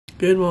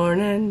Good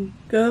morning.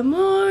 Good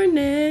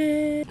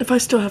morning. If I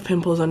still have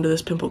pimples under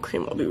this pimple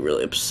cream, I'll be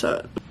really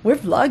upset. We're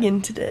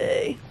vlogging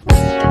today.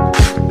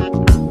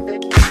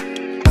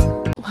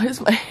 Why does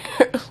my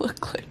hair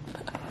look like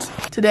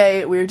that?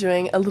 Today, we're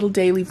doing a little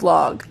daily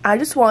vlog. I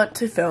just want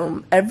to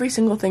film every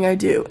single thing I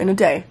do in a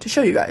day to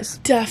show you guys.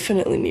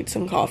 Definitely need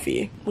some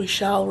coffee. We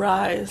shall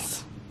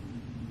rise.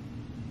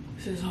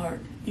 This is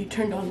hard. You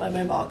turned on by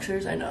my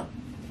boxers, I know.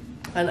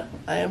 I know,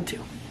 I am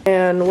too.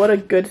 And what a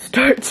good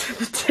start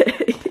to the day.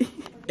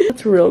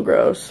 It's real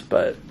gross,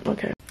 but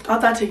okay.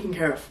 Got that taken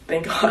care of,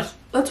 thank God.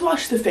 Let's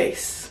wash the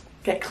face,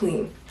 get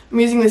clean. I'm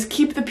using this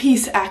Keep the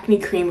Peace Acne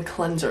Cream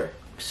Cleanser.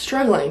 I'm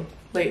struggling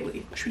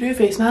lately. Should we do a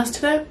face mask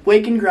today?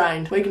 Wake and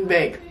grind, wake and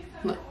bake.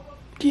 Look.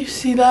 Do you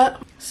see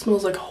that? It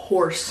smells like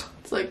horse.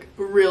 It's like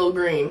real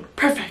green.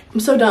 Perfect. I'm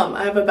so dumb.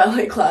 I have a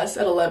ballet class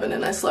at 11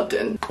 and I slept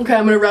in. Okay,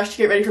 I'm gonna rush to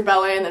get ready for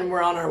ballet and then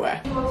we're on our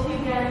way.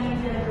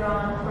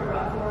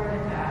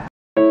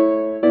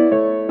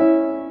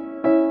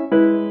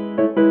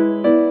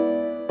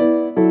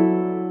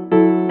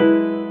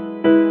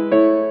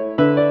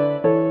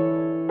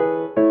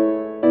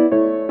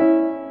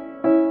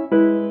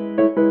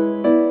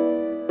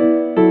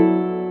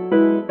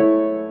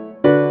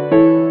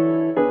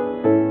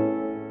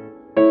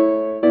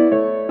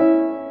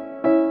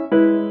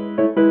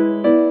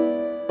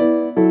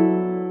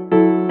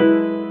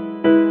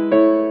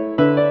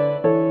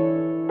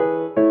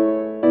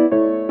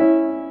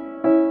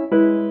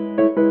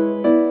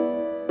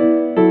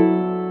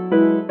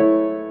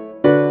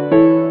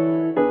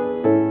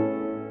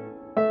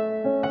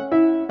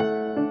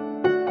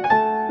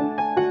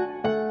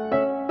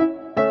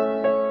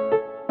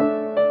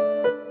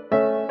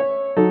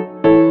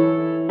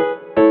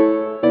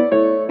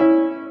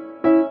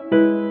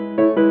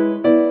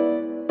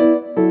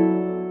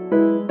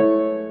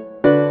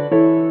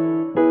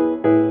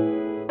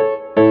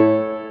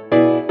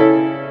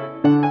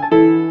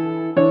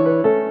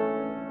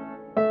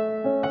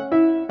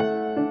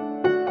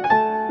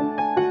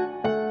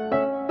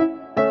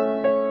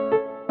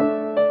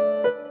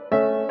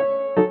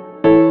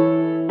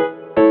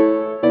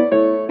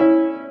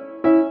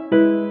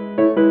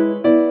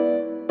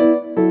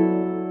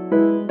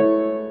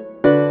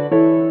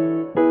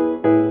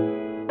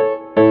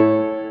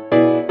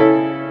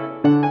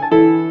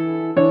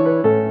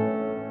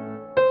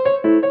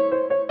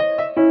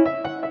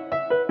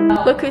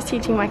 Look who's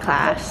teaching my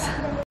class.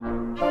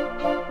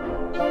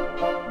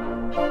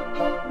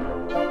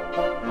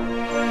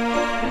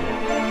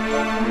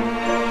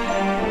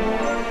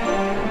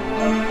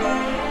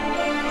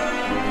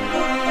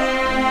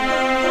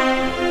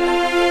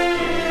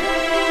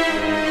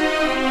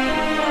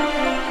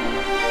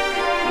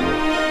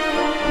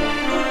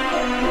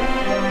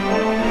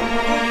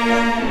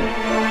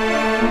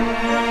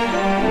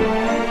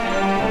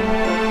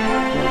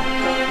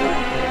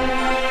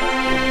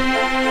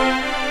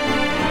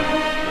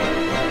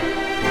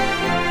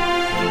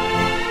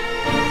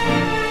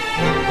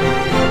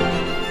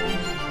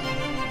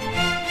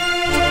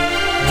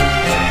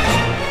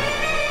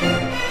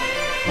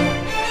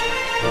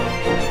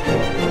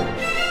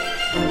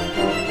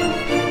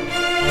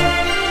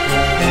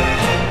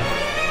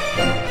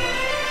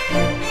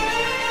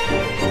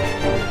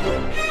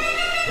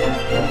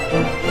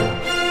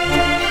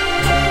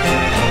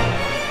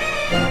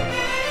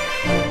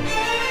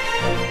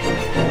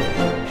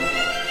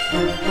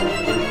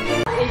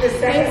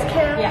 Thanks,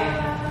 Kara.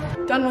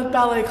 Yeah. Done with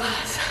ballet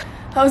class.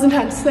 That was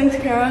intense. Thanks,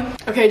 Kara.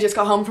 Okay, just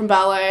got home from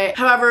ballet.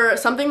 However,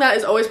 something that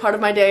is always part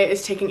of my day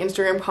is taking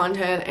Instagram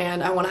content,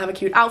 and I want to have a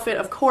cute outfit,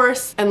 of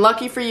course. And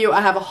lucky for you, I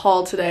have a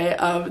haul today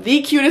of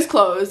the cutest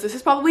clothes. This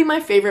is probably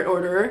my favorite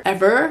order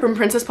ever from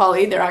Princess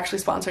Polly. They're actually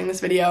sponsoring this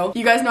video.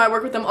 You guys know I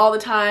work with them all the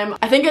time.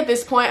 I think at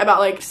this point,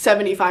 about like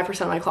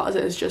 75% of my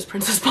closet is just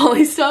Princess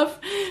Polly stuff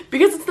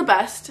because it's the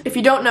best. If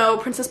you don't know,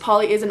 Princess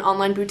Polly is an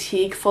online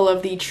boutique full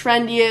of the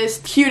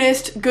trendiest,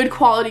 cutest, good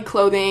quality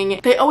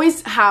clothing. They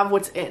always have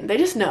what's in. They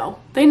just know.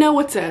 They know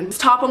what's in. This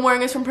top I'm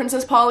wearing is from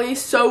Princess Polly.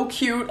 So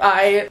cute.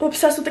 I'm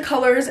obsessed with the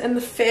colors and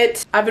the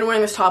fit. I've been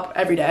wearing this top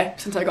every day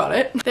since I got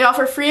it. They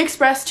offer free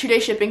express 2-day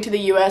shipping to the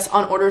US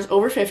on orders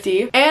over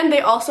 50, and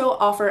they also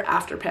offer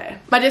AfterPay.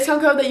 My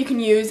discount code that you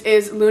can use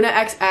is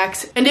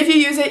LunaXX, and if you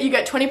use it, you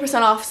get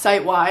 20% off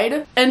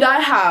site-wide. And I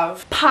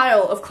have a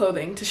pile of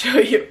clothing to show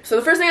you. So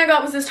the first thing I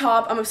got was this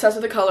top. I'm obsessed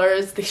with the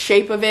colors, the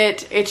shape of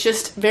it. It's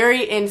just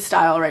very in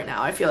style right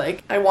now. I feel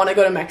like I want to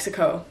go to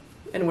Mexico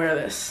and wear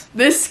this.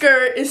 This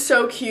skirt is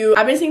so cute.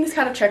 I've been seeing this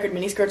kind of checkered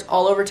mini skirts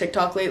all over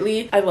TikTok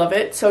lately. I love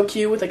it. So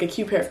cute with like a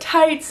cute pair of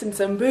tights and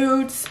some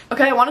boots.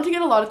 Okay, I wanted to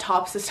get a lot of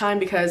tops this time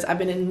because I've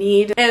been in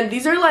need. And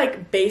these are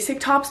like basic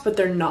tops, but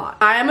they're not.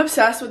 I am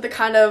obsessed with the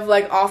kind of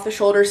like off the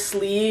shoulder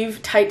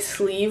sleeve, tight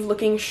sleeve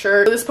looking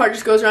shirt. So this part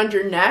just goes around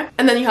your neck,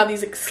 and then you have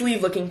these like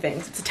sleeve looking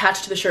things. It's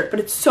attached to the shirt,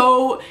 but it's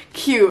so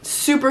cute.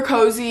 Super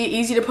cozy,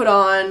 easy to put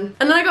on.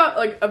 And then I got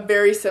like a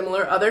very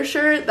similar other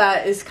shirt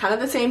that is kind of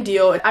the same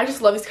deal. I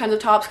just love these kinds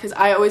of tops because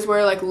I always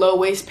wear like low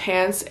waist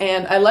pants,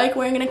 and I like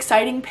wearing an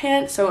exciting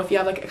pant. So if you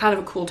have like a kind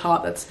of a cool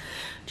top that's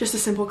just a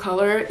simple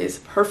color is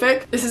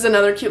perfect. This is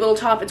another cute little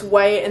top. It's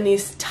white and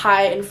these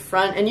tie in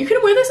front, and you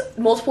can wear this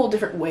multiple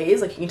different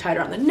ways. Like you can tie it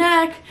around the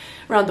neck,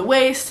 around the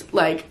waist,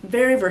 like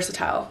very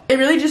versatile. They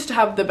really just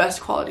have the best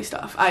quality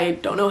stuff. I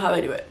don't know how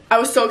they do it. I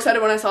was so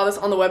excited when I saw this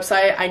on the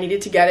website. I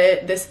needed to get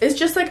it. This is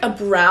just like a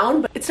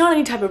brown, but it's not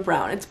any type of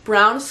brown. It's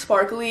brown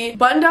sparkly.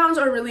 Button downs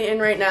are really in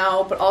right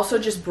now, but also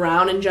just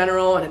brown in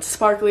general, and it's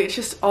sparkly. It's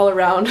just all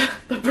around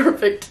the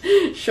perfect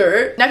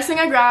shirt. Next thing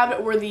I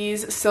grabbed were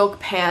these silk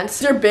pants.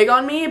 They're big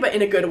on me, but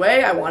in a good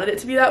way. I wanted it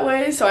to be that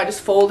way, so I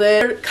just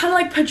folded. They're kind of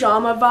like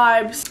pajama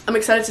vibes. I'm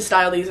excited to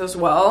style these as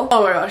well.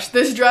 Oh my gosh,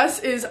 this dress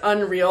is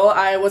unreal.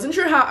 I wasn't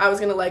sure how I was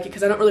gonna like it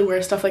because I don't really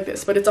wear stuff like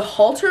this, but it's a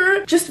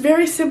halter, just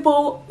very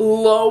simple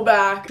low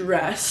back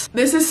dress.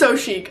 This is so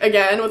chic,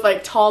 again, with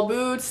like tall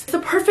boots. It's the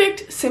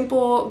perfect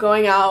simple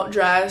going out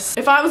dress.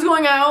 If I was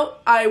going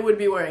out, I would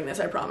be wearing this,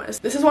 I promise.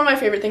 This is one of my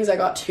favorite things I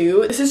got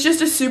too. This is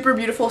just a super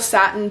beautiful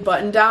satin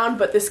button down,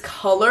 but this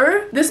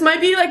color, this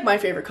might be like my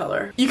favorite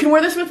color. You can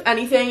wear this with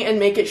anything and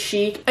make it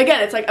chic.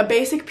 Again, it's like a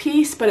basic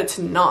piece, but it's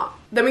not.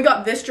 Then we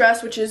got this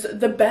dress, which is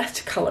the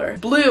best color.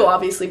 Blue,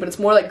 obviously, but it's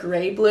more like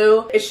gray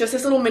blue. It's just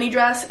this little mini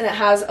dress, and it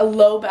has a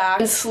low back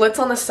and slits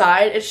on the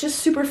side. It's just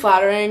super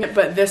flattering,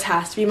 but this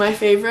has to be my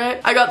favorite.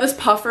 I got this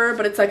puffer,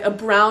 but it's like a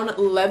brown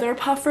leather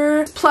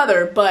puffer. It's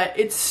pleather, but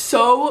it's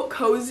so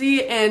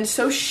cozy and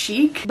so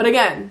chic. But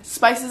again,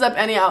 spices up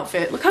any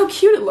outfit. Look how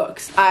cute it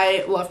looks.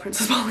 I love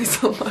Princess Polly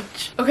so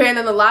much. Okay, and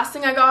then the last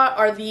thing I got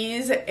are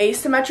these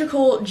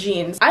asymmetrical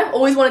jeans. I've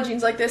always wanted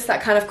jeans like this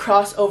that kind of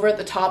cross over at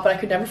the top, but I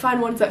could never find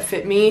ones that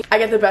fit me. I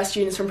get the best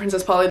jeans from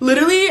Princess Polly.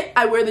 Literally,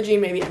 I wear the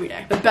jean maybe every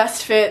day. The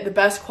best fit, the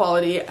best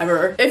quality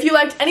ever. If you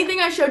liked anything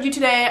I showed you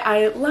today,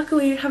 I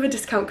luckily have a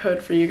discount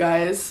code for you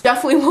guys.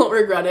 Definitely won't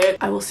regret it.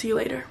 I will see you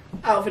later.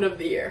 Outfit of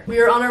the year. We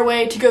are on our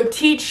way to go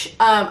teach.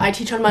 I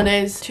teach on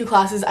Mondays, 2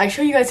 classes. I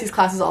show you guys these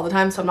classes all the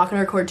time, so I'm not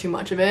gonna record too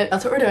much of it.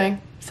 That's what we're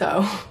doing.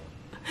 So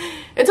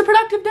it's a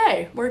productive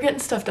day. We're getting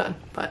stuff done,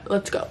 but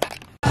let's go.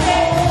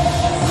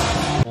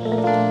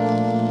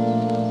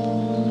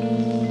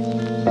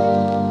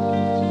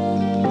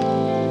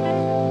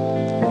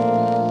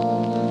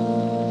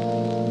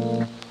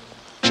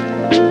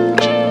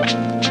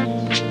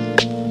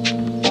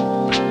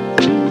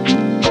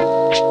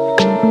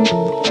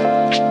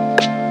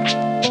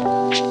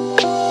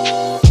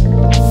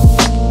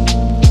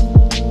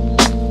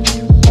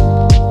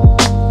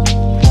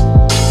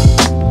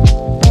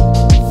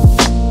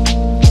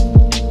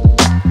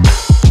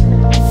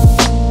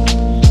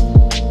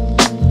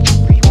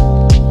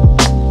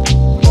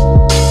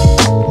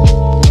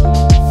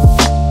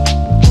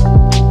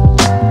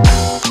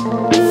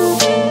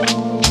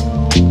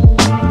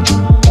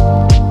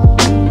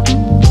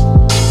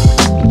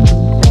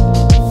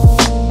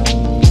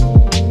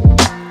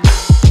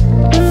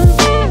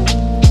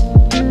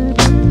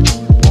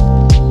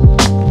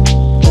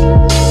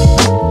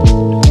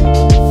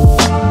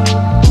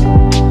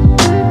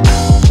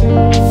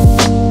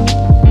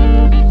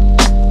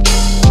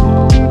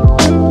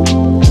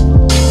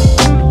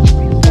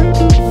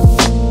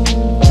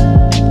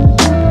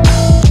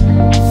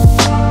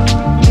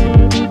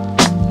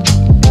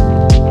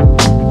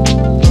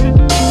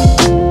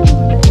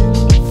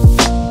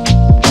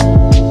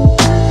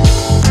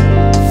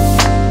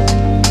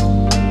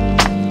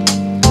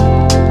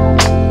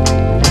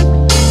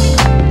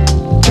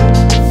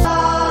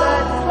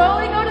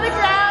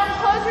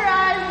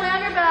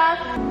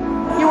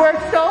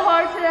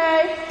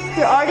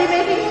 You're already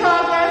making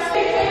progress.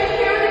 Stay safe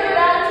here with a good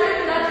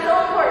attitude, and that's so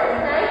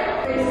important,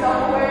 okay? You're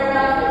self-aware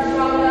enough, you're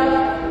strong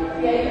enough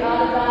to get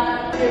out of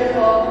that.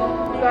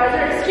 Beautiful. You guys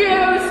are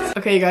excused.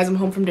 Okay, you guys, I'm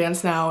home from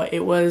dance now.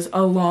 It was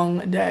a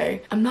long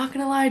day. I'm not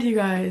gonna lie to you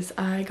guys.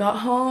 I got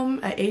home,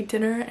 I ate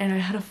dinner, and I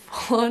had a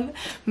full-on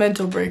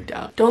mental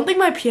breakdown. Don't think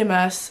my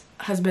PMS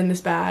has been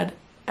this bad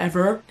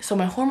ever. So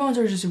my hormones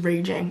are just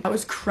raging. I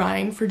was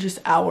crying for just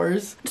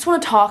hours. I just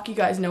want to talk. You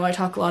guys know I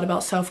talk a lot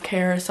about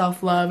self-care,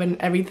 self-love, and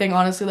everything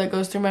honestly that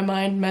goes through my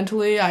mind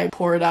mentally. I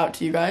pour it out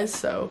to you guys.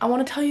 So I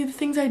want to tell you the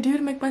things I do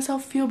to make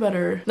myself feel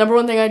better. Number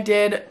one thing I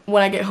did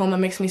when I get home that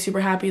makes me super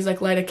happy is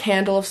like light a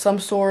candle of some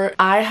sort.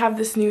 I have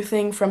this new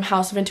thing from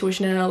House of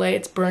Intuition in LA.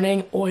 It's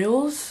burning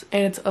oils,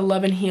 and it's a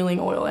love and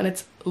healing oil, and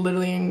it's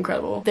literally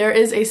incredible. There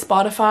is a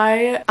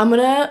Spotify, I'm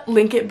gonna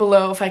link it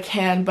below if I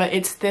can, but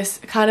it's this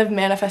kind of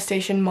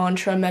manifestation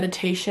mantra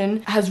meditation.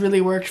 It has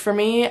really worked for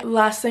me.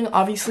 Last thing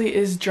obviously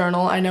is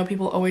journal. I know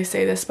people always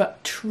say this,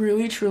 but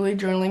truly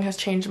journaling has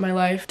changed my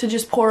life. To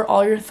just pour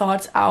all your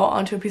thoughts out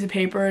onto a piece of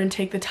paper and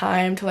take the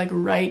time to like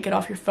write, get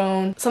off your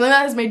phone. Something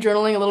that has made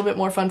journaling a little bit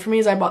more fun for me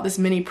is I bought this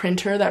mini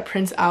printer that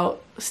prints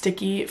out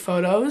sticky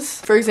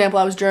photos. For example,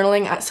 I was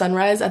journaling at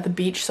sunrise at the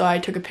beach, so I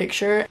took a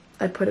picture,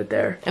 I put it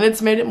there, and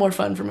it's made it more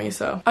fun for me.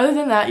 So other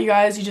than that, you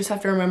guys, you just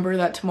have to remember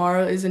that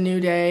tomorrow is a new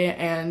day,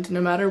 and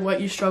no matter what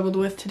you struggled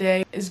with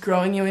today is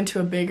growing you into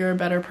a bigger,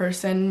 better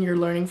person. You're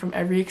learning from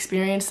every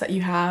experience that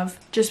you have.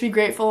 Just be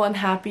grateful and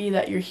happy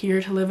that you're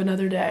here to live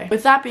another day.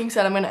 With that being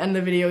said, I'm gonna end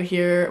the video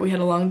here. We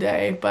had a long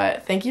day,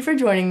 but thank you for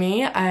joining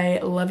me. I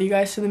love you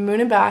guys to the moon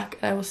and back,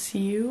 and I will see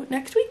you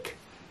next week.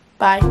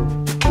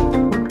 Bye.